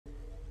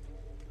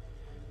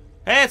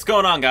Hey, what's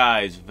going on,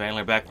 guys?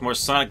 Vandelay back with more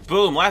Sonic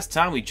Boom. Last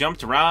time we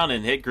jumped around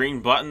and hit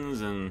green buttons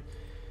and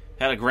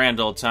had a grand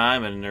old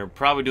time, and they're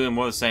probably doing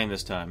more of the same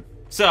this time.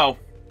 So,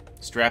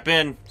 strap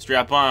in,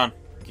 strap on,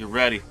 get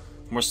ready for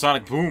more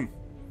Sonic Boom.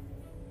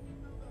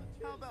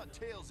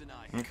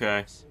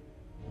 Okay.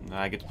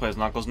 I get to play as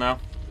Knuckles now?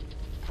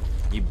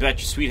 You bet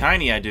your sweet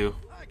hiney I do.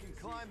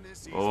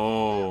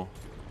 Oh.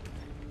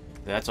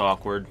 That's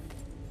awkward.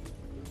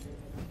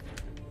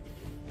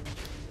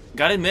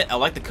 Gotta admit, I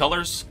like the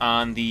colors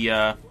on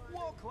the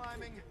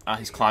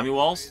his climbing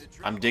walls.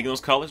 I'm digging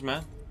those colors,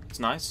 man. It's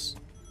nice.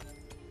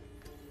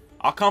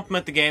 I'll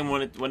compliment the game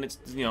when it's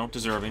you know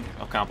deserving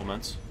of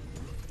compliments,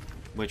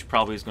 which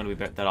probably is going to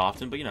be that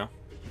often, but you know.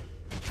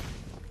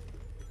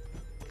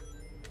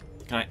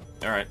 Can I?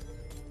 All right.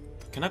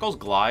 Can Knuckles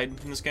glide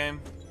in this game?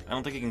 I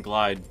don't think he can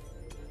glide.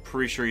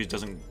 Pretty sure he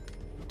doesn't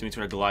do any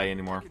sort of glide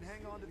anymore.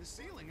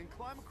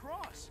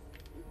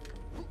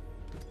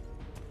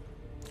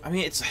 I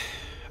mean, it's.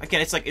 Again,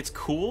 it's like, it's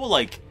cool,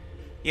 like,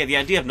 yeah, the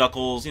idea of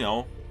Knuckles, you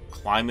know,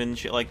 climbing,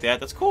 shit like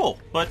that, that's cool.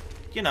 But,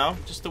 you know,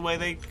 just the way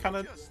they kind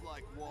of...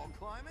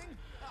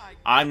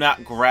 I'm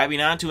not grabbing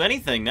onto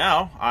anything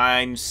now.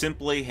 I'm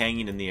simply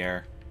hanging in the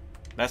air.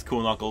 That's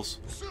cool, Knuckles.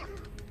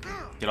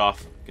 Get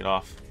off. Get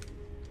off.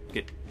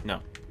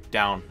 No.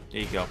 Down.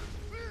 There you go.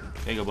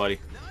 There you go, buddy.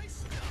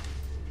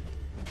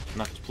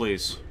 Knuckles,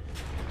 please.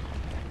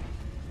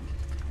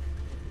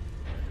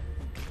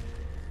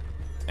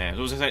 And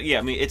what was I saying? Yeah,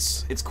 I mean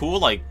it's cool,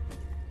 like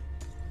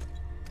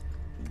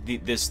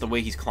the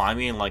way he's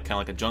climbing, like kind of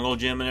like a jungle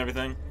gym and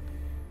everything.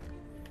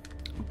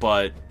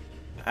 But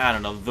I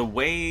don't know, the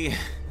way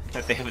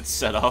that they have it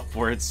set up,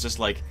 where it's just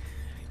like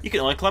you can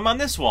only climb on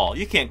this wall.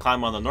 You can't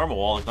climb on the normal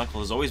wall like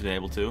Knuckles has always been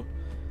able to,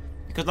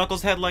 because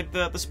Knuckles had like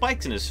the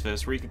spikes in his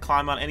fist, where you could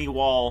climb on any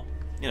wall,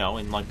 you know,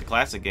 in like the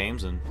classic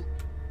games and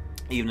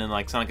even in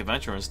like Sonic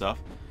Adventure and stuff.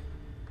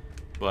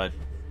 But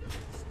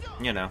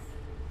you know.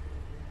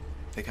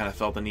 They kind of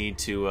felt the need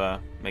to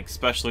make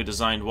specially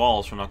designed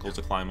walls for Knuckles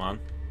to climb on.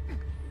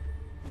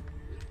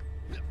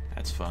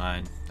 That's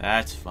fine.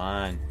 That's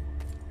fine.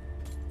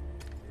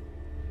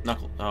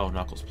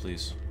 Knuckles,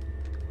 please.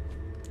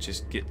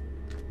 Just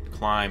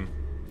climb.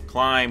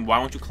 Climb. Why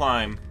won't you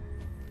climb?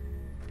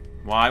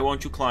 Why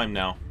won't you climb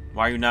now?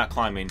 Why are you not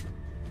climbing?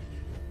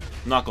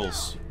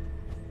 Knuckles.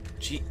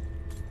 Gee.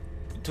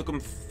 It took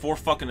him 4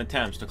 fucking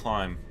attempts to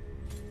climb.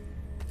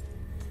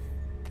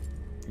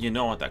 You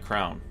know I want that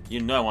crown. You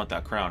know I want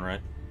that crown,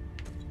 right?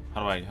 How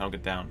do I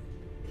get down?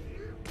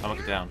 How do I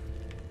get down?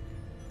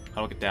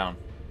 How do I get down?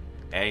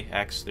 A,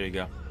 X, there you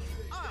go.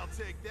 I'll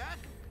take that.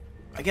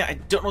 Again, I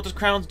don't know what those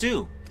crowns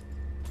do.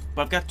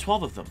 But I've got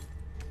 12 of them.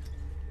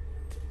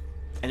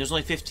 And there's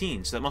only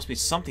 15, so that must be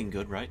something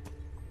good, right?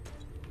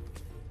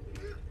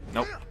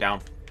 Nope,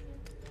 down.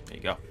 There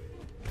you go.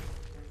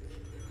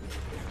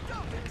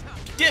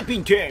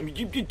 Dipping time!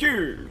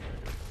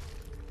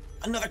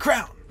 Another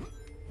crown!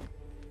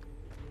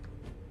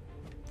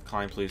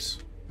 Climb, please.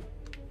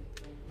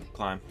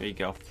 Climb. There you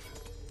go.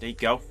 There you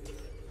go.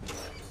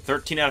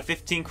 13 out of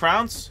 15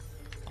 crowns?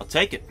 I'll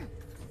take it. What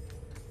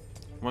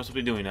am I supposed to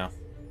be doing now?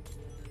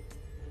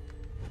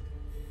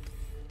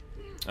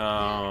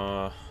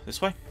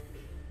 This way?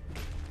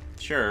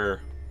 Sure.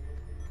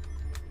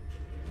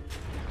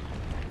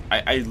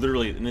 I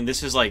literally, I mean,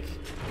 this is like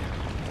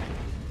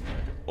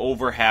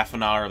over half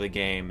an hour of the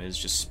game is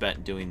just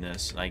spent doing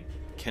this. I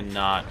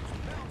cannot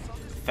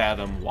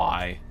fathom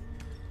why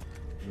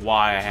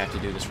I have to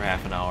do this for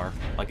half an hour.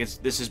 Like,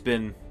 this has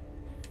been...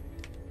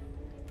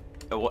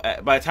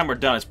 By the time we're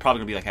done, it's probably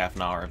going to be like half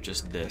an hour of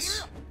just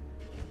this.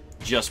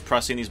 Just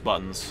pressing these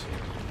buttons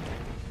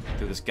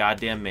through this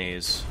goddamn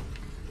maze.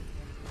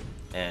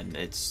 And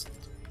it's...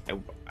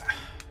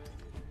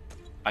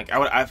 Like,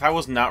 if I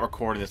was not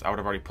recording this, I would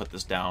have already put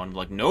this down.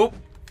 Like, nope!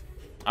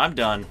 I'm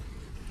done.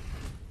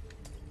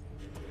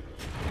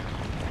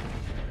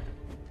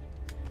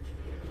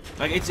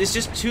 Like, it's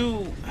just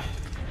too...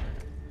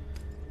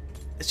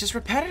 It's just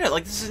repetitive.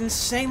 Like, this is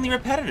insanely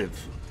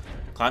repetitive.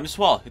 Climb this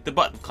wall. Hit the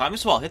button. Climb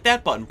this wall. Hit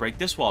that button. Break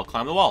this wall.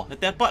 Climb the wall.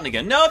 Hit that button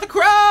again. No, the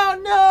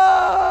crown!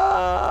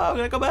 No! Can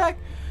I go back?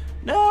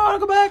 No, I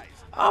want to go back.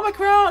 Oh, my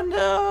crown!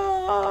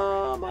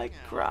 No! My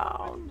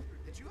crown.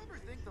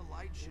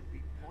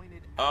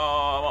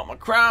 Oh, I want my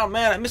crown,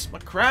 man. I missed my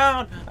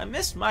crown. I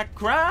missed my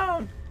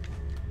crown.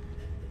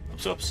 I'm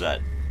so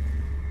upset.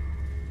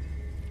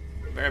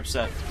 Very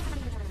upset.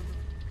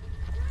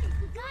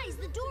 Guys,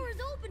 the door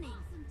is opening.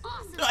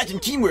 Awesome. That's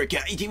some teamwork,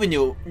 guys, even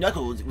though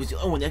Knuckles was the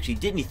only one that actually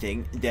did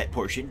anything in that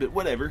portion, but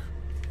whatever.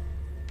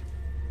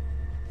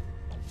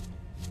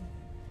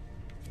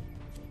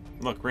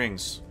 Look,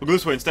 rings. We'll go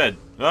this way instead.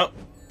 Oh.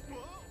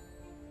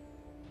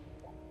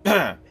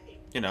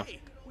 You know.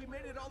 Hey, we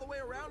made it all the way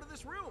around to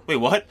this room. Wait,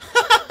 what?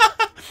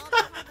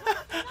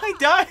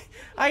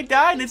 I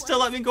died and it still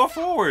let me go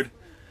forward.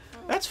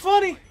 That's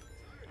funny.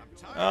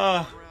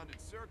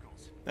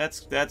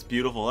 That's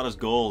beautiful. That is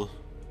gold.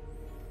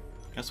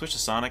 Can I switch to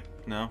Sonic?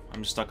 No,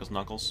 I'm just stuck as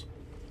Knuckles.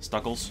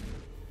 Stuckles.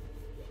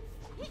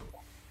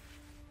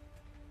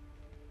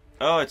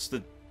 Oh, it's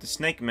the The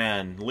Snake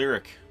Man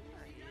lyric.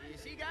 You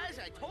see, guys,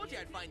 I told you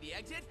I'd find the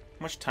exit.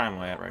 How much time am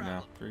I at right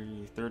now?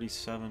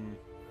 37.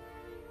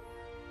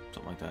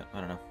 Something like that. I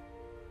don't know.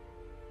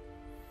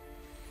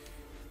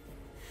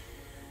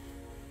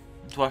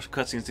 Let's watch the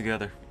cutscenes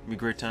together. It'll be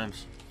great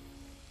times.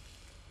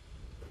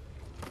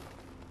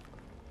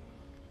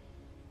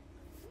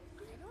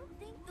 I don't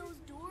think those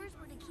doors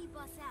were to keep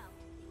us out.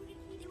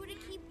 They were to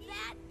keep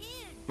that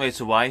in. Wait,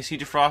 so why is he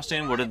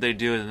defrosting? What did they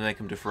do to make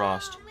him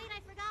defrost? Oh, wait, I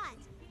forgot.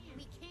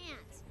 We can't.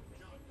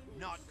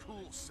 Not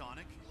cool,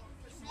 Sonic.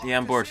 Yeah,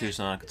 I'm bored too,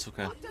 Sonic. It's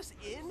okay. Locked us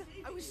in?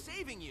 I was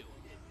saving you.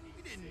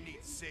 You didn't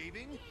need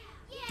saving.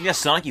 Yeah,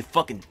 Sonic, you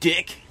fucking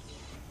dick!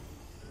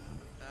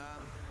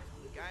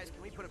 Guys,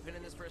 can we put a pin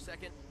in this for a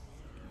second?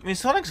 I mean,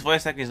 Sonic's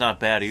voice acting is not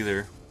bad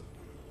either.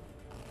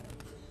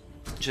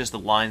 Just the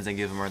lines they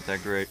give him aren't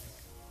that great.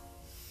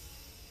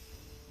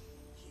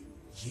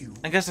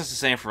 I guess that's the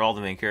same for all the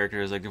main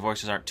characters. Like, their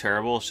voices aren't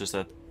terrible, it's just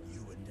that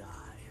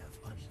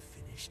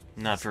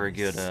not very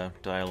good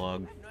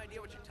dialogue. I have no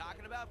idea what you're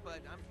talking about, but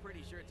I'm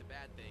pretty sure it's a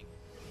bad thing.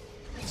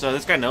 So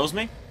this guy knows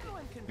me? Oh,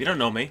 I'm You don't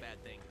know me. convinced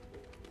it's a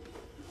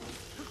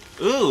bad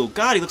thing. Ooh,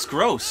 God, he looks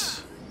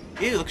gross.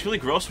 Ew, he looks really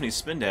gross when he's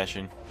spin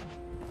dashing.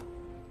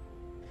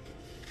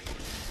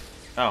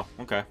 Oh,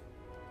 okay.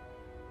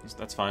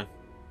 That's fine.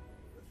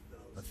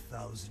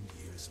 1,000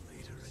 years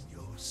later, and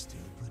you're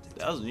still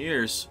predicting. 1,000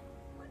 years.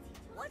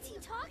 What's he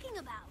talking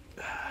about?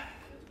 You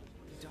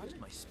dodged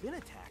my spin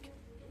attack.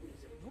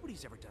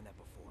 Nobody's ever done that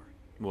before.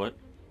 What?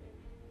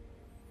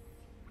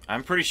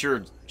 I'm pretty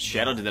sure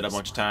Shadow did that a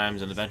bunch of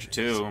times in Adventure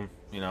 2,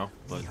 you know,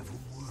 but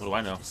what do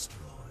I know?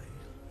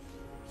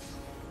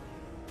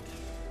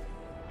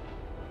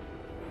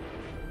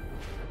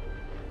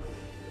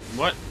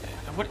 What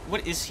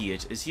is he?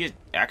 Is he an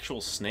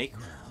actual snake?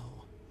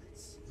 Now,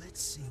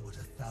 let's see what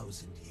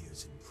 1,000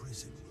 years in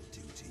prison will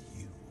do to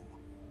you.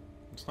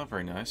 It's not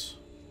very nice.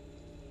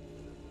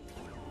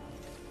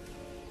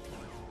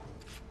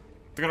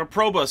 They're gonna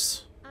probe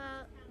us.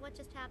 What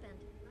just happened?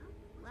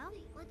 Well,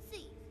 let's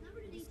see.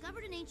 We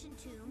discovered an ancient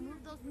tomb,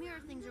 moved those mirror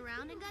things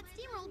around, and got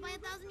steamrolled by a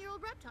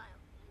 1,000-year-old reptile.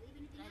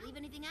 Did I leave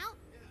anything out?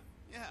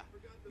 Yeah,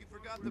 you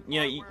forgot the You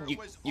know,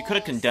 you could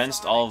have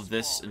condensed all of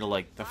this into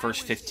like the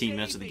first 15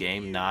 minutes of the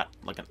game, not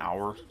like an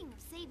hour. Speaking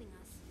of saving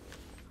us,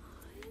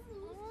 I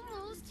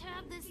almost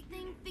have this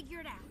thing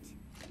figured out.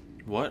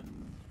 What?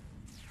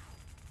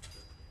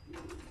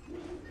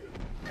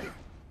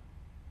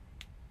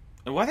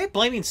 And why are they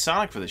blaming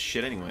Sonic for this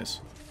shit anyways?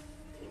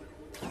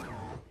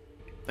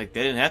 Like,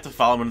 they didn't have to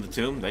follow him into the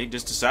tomb. They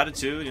just decided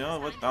to, you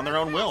know, on their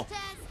own will.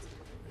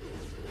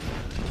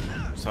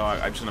 So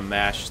I'm just gonna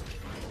mash...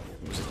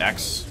 Was it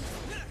X?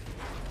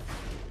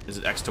 Is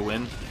it X to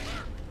win?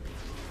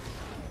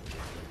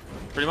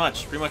 Pretty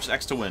much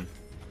X to win.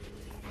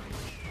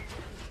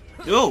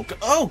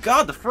 Oh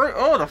God, the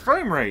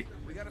frame rate.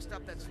 We gotta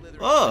stop that slither.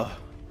 Ugh,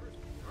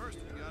 First,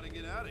 we gotta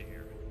get out of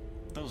here.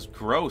 that was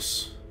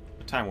gross.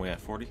 What time are we at?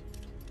 40.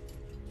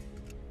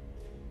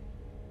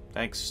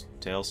 Thanks,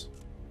 Tails.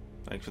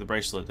 Thanks for the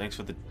bracelet. Thanks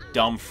for the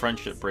dumb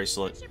friendship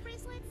bracelet. Friendship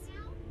bracelets?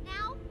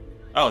 Now?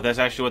 Oh, that's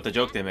actually what the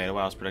joke they made.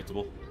 Wow, it's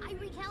predictable. I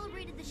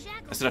recalibrated the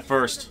shackles. I said it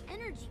first.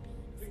 Energy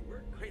beams.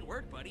 Great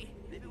work, buddy.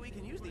 Maybe we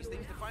can use these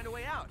things to find a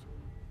way out.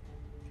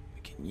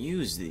 We can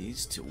use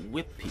these to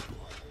whip people.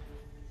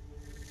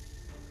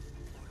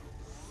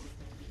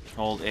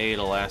 Hold A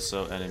to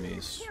lasso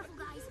enemies. Careful,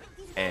 guys.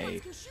 These A.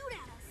 robots can shoot at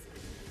us.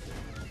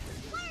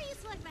 Why are you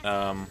select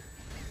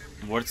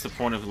What's the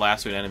point of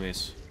lassoing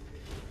enemies?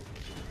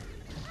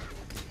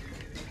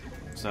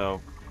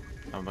 So,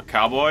 I'm a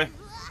cowboy?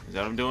 Is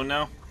that what I'm doing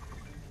now?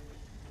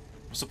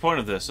 What's the point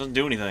of this? Doesn't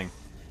do anything.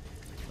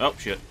 Oh,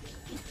 shit.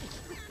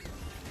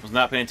 Was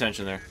not paying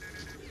attention there.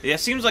 Yeah,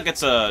 it seems like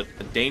it's a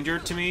danger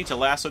to me to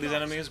lasso these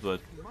enemies, but...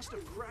 He must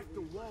have cracked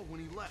the wall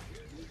when he left.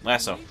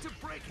 Lasso. We need to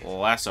break it.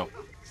 Lasso.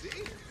 See?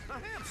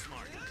 I am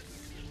smart.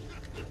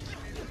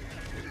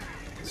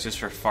 It's just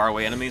for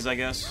faraway enemies, I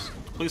guess.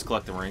 Please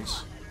collect the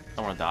rings. I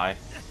don't want to die.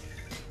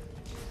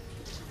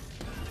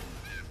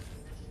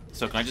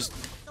 So can I just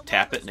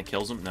tap it and it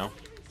kills them? No.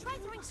 Try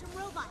throwing some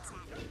robots at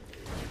it.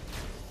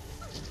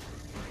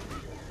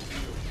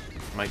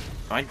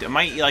 Am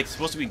I like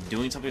supposed to be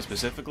doing something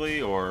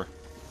specifically, or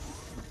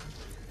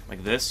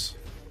like this?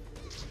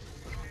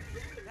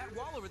 That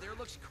wall over there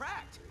looks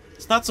cracked.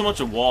 It's not so much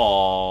a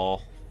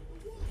wall.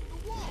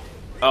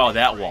 Oh,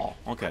 that wall.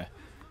 Okay.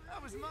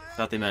 That was my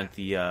Thought they meant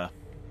the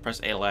press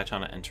A to latch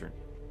on to enter.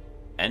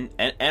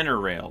 Enter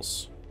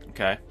rails.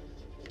 Okay.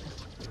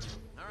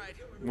 All right.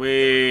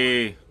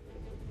 We.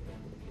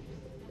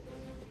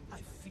 I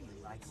feel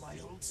like my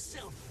old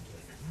self.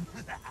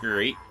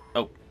 Great.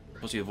 Oh,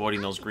 supposed to be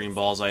avoiding those green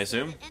balls, I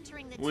assume.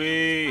 Entering the tomb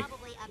Whee! is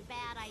probably a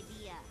bad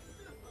idea.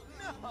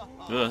 Ugh,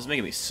 this is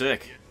making me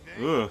sick.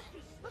 Ugh.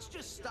 Let's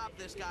just stop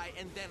this guy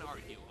and then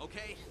argue,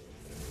 okay?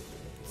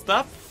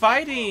 Stop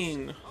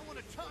fighting. I want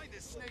to tie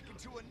this snake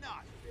into a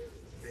knot.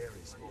 There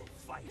is more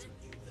fight in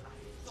you than I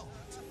thought.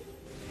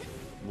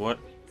 What?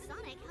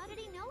 Sonic, how did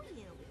he know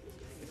you?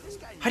 If this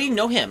guy How do you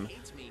know him?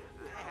 hates me,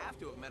 I have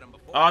to have met him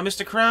before. Oh, I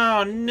missed a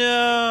crown!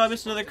 No, I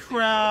missed another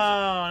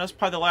crown! That's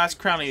probably the last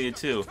crown I needed,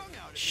 too.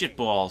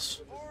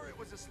 Shitballs. Or it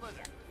was a slither.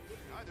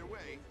 Either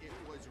way, it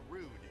was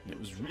rude. It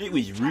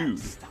was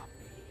rude.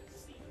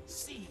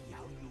 See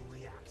how you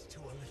react to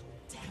a little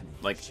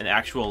damage. Like, an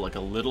actual, like, a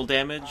little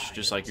damage?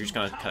 Just like, you're just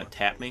gonna kind of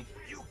tap me?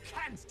 You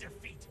can't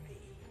defeat me.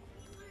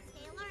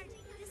 Stay alert.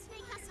 This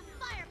snake has some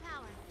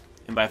firepower.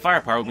 And by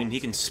firepower, I mean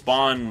he can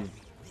spawn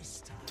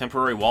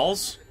temporary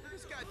walls?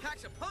 This guy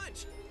packs a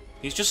punch.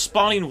 He's just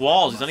spawning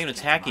walls, he's not even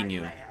attacking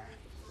you.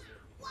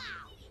 Wow.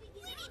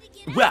 We need to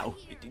get Wow, out of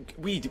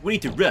here. we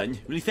need to run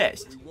really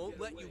fast. We won't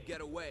let you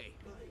get away.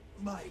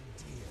 My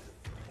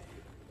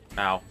dear,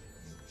 Ow. you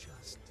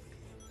just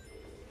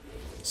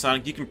did.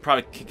 Sonic, you can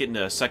probably kick it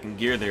into second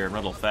gear there and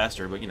run a little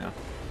faster, but you know.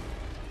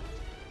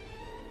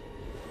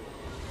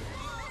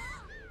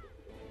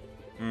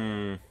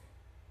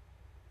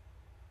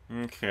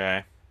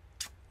 Okay.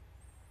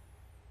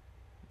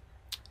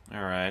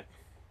 Alright.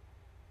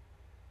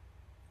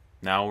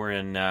 Now we're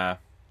in,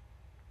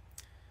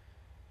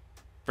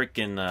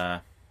 freaking,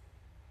 it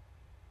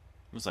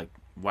was like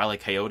Wile E.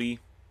 Coyote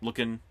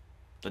looking,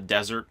 the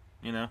desert,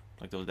 you know?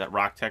 Like that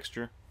rock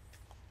texture.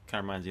 Kind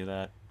of reminds you of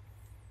that.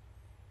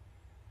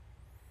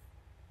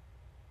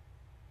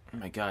 Oh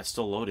my god, it's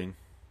still loading.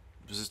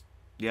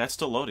 Yeah, it's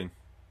still loading.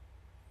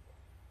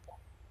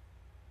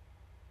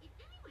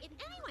 If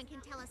anyone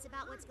can tell us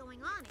about what's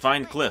going on,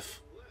 Find it's Cliff.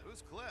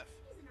 Who's Cliff?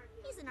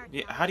 He's an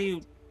Yeah, archaeologist. how do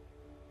you...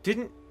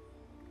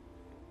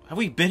 Have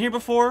we been here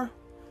before?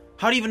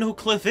 How do you even know who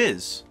Cliff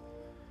is?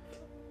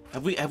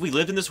 Have we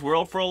lived in this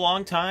world for a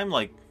long time?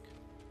 Like,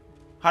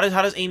 how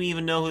does Amy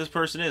even know who this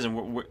person is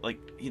and like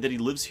that he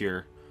lives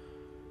here?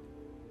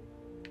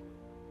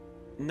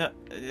 No,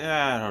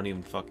 I don't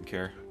even fucking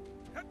care.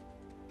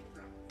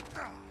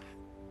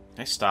 Can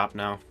I stop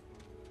now?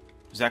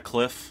 Is that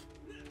Cliff?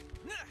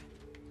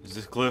 Is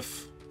this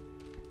Cliff?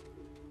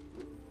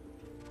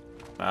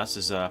 Wow, this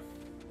is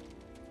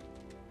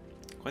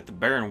quite the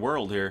barren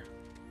world here.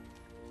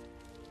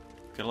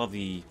 Gotta love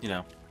the, you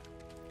know,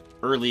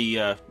 early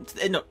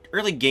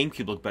early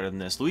GameCube looked better than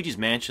this. Luigi's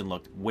Mansion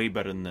looked way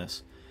better than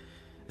this.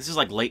 This is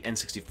like late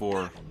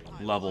N64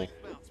 level.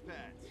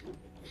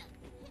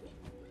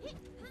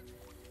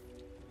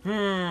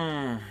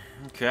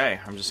 Okay,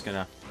 I'm just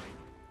gonna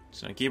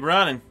keep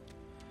running.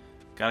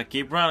 Gotta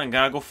keep running,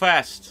 gotta go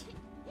fast.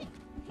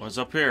 What's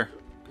up here?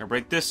 Can I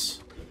break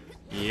this?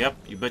 Yep,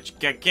 you bet you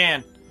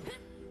can.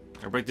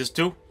 Can I break this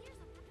too?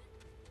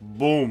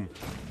 Boom.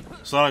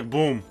 Sonic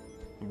boom.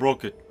 I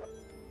broke it.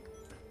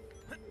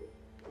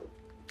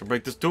 Can I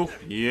break this too?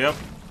 Yep.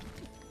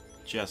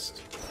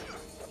 Chest.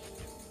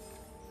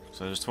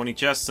 So there's 20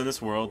 chests in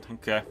this world.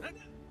 Okay.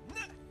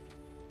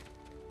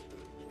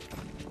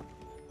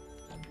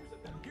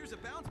 Here's a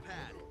bounce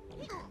pad.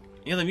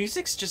 You know, the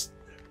music's just,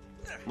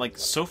 like,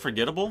 so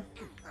forgettable.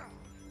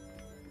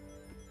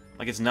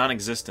 Like, it's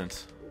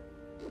non-existent.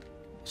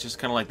 It's just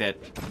kind of like that,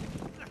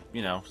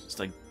 you know, it's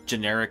like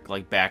generic,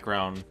 like,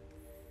 background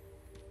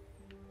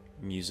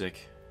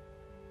music.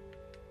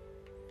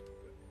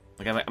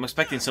 Like, I'm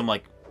expecting some,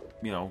 like,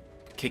 you know,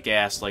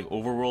 kick-ass, like,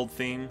 overworld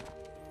theme.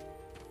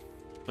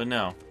 But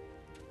no.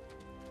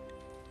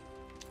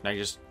 Now you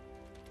just...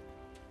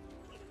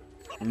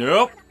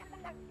 Nope!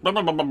 You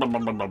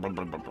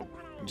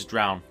just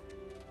drown.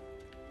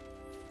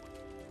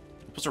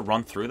 I'm supposed to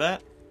run through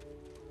that?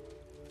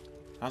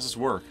 How does this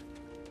work?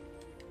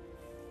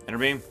 Enter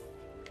beam?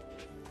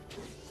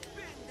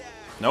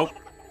 Nope.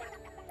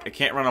 I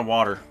can't run on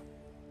water.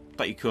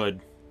 Thought you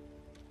could.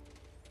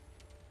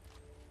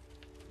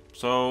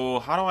 So,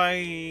 how do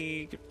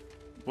I...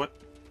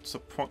 What's the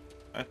point?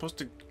 I'm supposed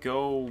to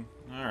go...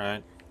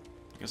 Alright.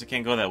 I guess I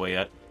can't go that way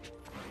yet.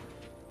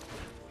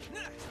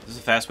 This is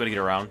a fast way to get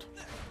around.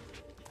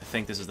 I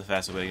think this is the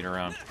fastest way to get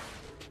around.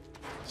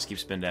 Just keep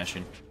spin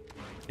dashing.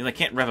 You know, I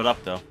can't rev it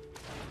up, though.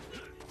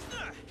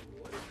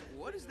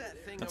 What is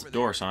that thing That's a over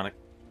door, Sonic.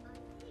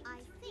 I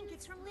think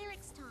it's from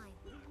Lyric's time.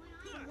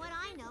 From what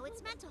I know,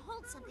 it's meant to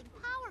hold something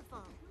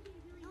powerful.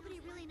 Nobody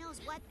really knows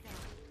what, though.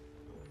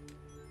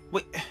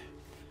 Wait.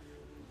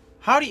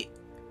 How do you...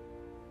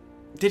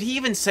 Did he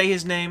even say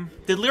his name?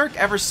 Did Lyric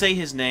ever say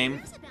his name?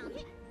 Here's about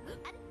it.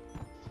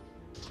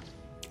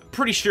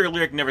 Pretty sure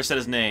Lyric never said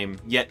his name,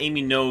 yet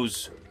Amy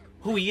knows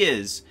who he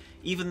is,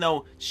 even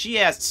though she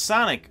asked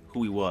Sonic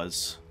who he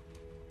was.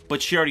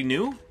 But she already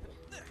knew?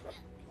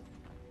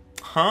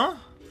 Huh?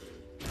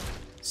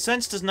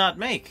 Sense does not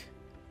make.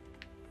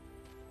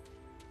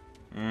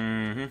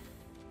 Mm-hmm.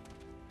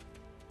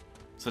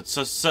 So,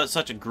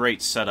 such a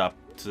great setup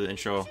to the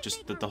intro.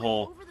 Just the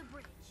whole, Over the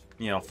bridge.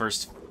 you know,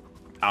 first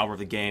hour of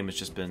the game has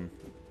just been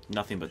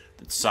nothing but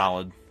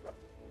solid.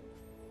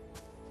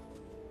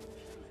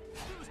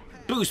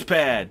 Boost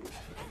pad!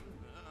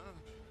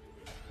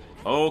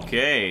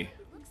 Okay.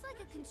 Looks like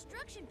a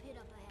construction pit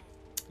up ahead.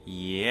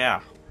 Yeah.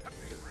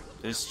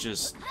 This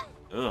just...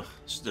 Ugh.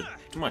 It's just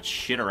too much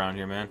shit around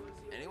here, man.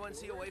 there? Anyone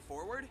see a way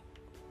forward?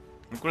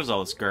 Like, what is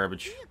all this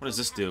garbage? What does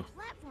this do?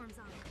 Platforms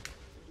on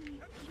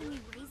it. Can we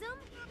raise them?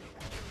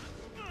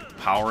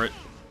 Power it.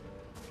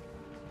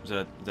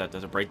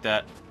 Does it break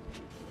that?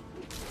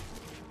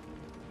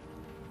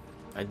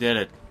 I did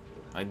it.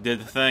 I did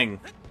the thing.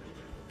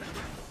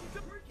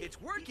 It's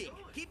working.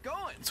 Keep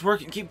going. It's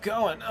working. Keep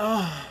going.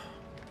 Oh.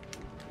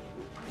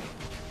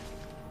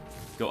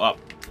 Go up.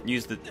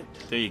 Use the.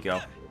 There you go.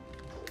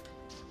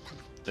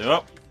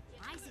 Up.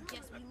 I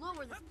suggest we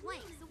lower this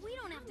plank so we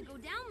don't have to go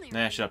down there.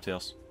 Nah, shut up,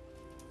 Tails.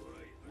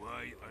 Why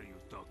are you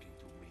talking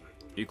to me?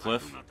 You,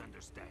 Cliff? I do not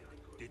understand.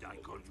 Did I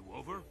call you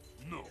over?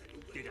 No.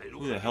 Did I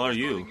look Who the like hell I are was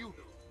you? calling you?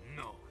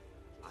 No.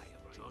 I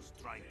am just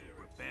trying to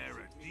prepare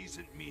a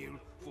decent meal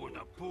for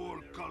the poor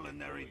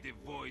culinary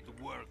devoid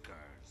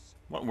workers.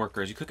 What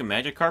workers? You cooking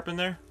magic carp in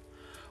there?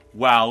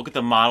 Wow, look at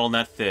the model on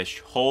that fish.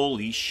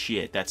 Holy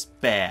shit, that's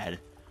bad.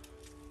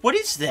 What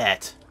is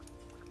that?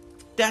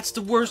 That's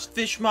the worst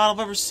fish model I've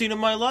ever seen in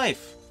my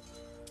life.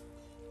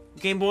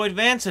 Game Boy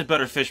Advance had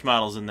better fish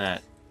models than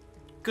that.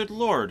 Good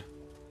lord.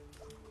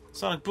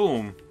 Sonic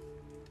Boom.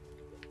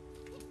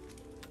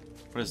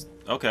 What is...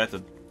 Okay, that's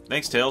a...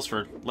 Thanks, Tails,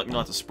 for letting me know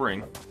that's a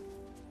spring.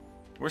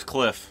 Where's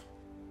Cliff?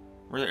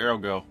 Where'd the arrow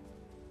go?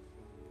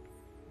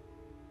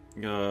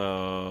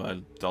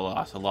 I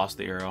lost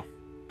the arrow.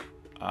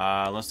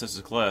 Unless this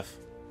is Cliff.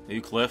 Are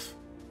you Cliff?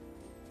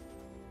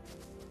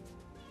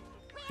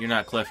 You're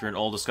not Cliff, you're an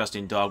old,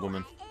 disgusting dog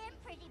woman.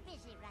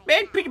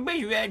 We'll come back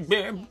later.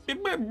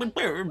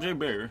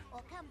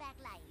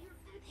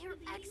 They're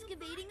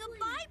excavating a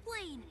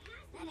biplane.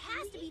 That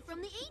has to be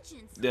from the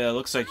ancients. Yeah, it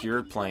looks like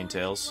you're playing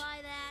Tails. Fly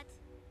that.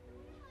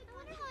 I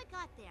wonder how it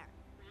got there.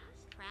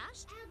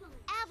 Crashed?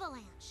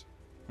 Avalanche.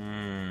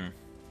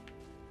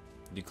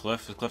 You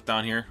Cliff? Is Cliff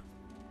down here?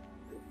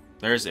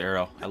 There's the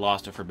arrow. I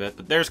lost it for a bit,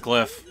 but there's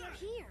Cliff.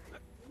 Here.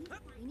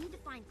 We need to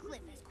find Cliff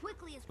as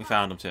quickly as We possible.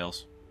 found him,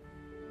 Tails.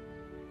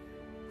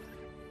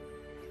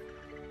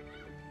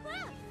 Cliff!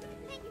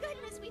 Thank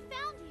goodness we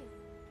found you.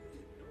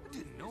 I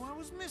didn't know I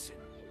was missing.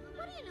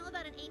 What do you know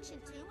about an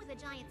ancient tomb with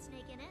a giant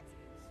snake in it?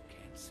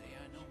 Can't say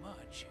I know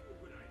much.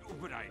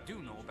 But I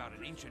do know about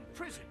an ancient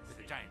prison with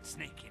a giant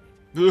snake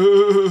in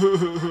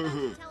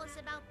it. Tell us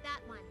about that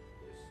one.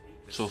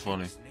 The So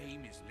funny. snake's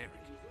name is Lyric,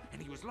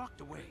 and he was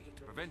locked away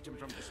to prevent him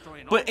from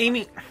destroying all But the Amy...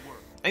 life in the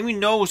world. Amy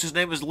knows his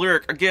name is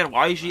Lyric. Again,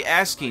 why is she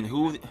asking?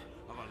 Who...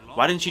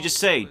 Why didn't she just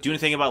say, do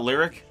anything about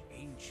Lyric?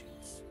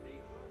 Ancients.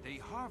 They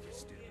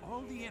harvested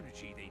all the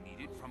energy they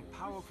needed from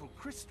powerful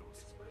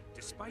crystals.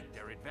 Despite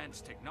their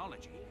advanced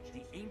technology,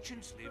 the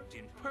ancients lived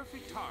in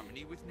perfect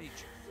harmony with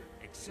nature,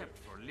 except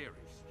for Lyric,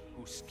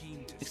 who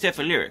schemed to Except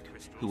for steal Lyric, the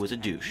crystals who was a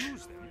and douche.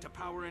 use them to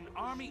power an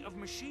army of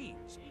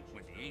machines.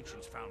 When the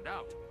ancients found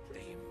out,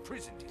 they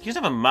imprisoned him. He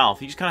doesn't have a mouth.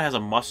 He just kind of has a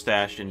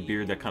mustache and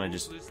beard that kind of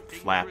just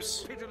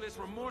flaps. Pitiless,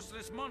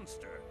 remorseless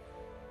monster.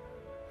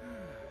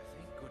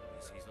 Thank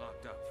goodness he's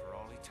locked up for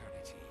all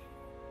eternity.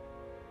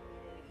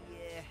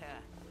 Yeah.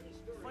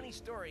 Funny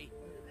story.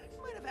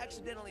 Might have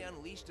accidentally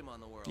unleashed him on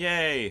the world.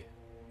 Yay!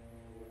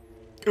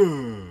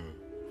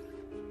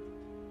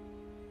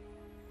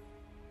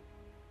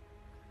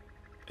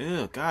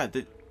 Ew,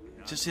 God,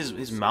 just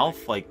his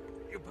mouth, like,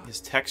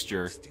 his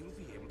texture Still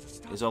be able to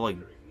stop is all, like,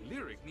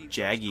 Lyric needs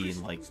jaggy those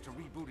and, like, crystals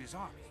to reboot his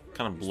army.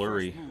 kind of His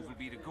blurry. first move will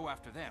be to go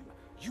after them.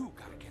 You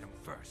gotta get him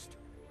first.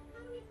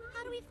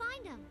 How do we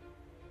find him?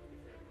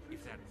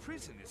 If that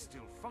prison is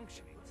still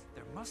functioning,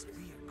 there must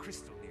be a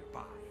crystal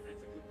nearby.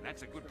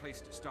 That's a good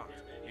place to start.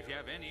 If you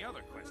have any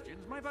other questions,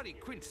 my buddy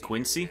Quincy.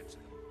 Quincy? can answer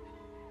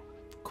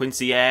them.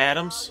 Quincy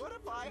Adams? What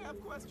if I have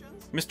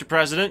questions? Mr.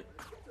 President?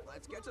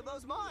 Let's get to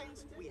those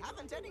mines. We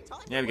haven't any time.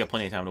 Yeah, we got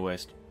plenty of time to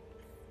waste.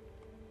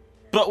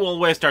 But we'll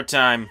waste our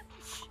time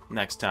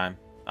next time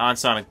on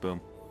Sonic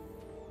Boom.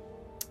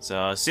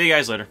 So, see you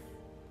guys later.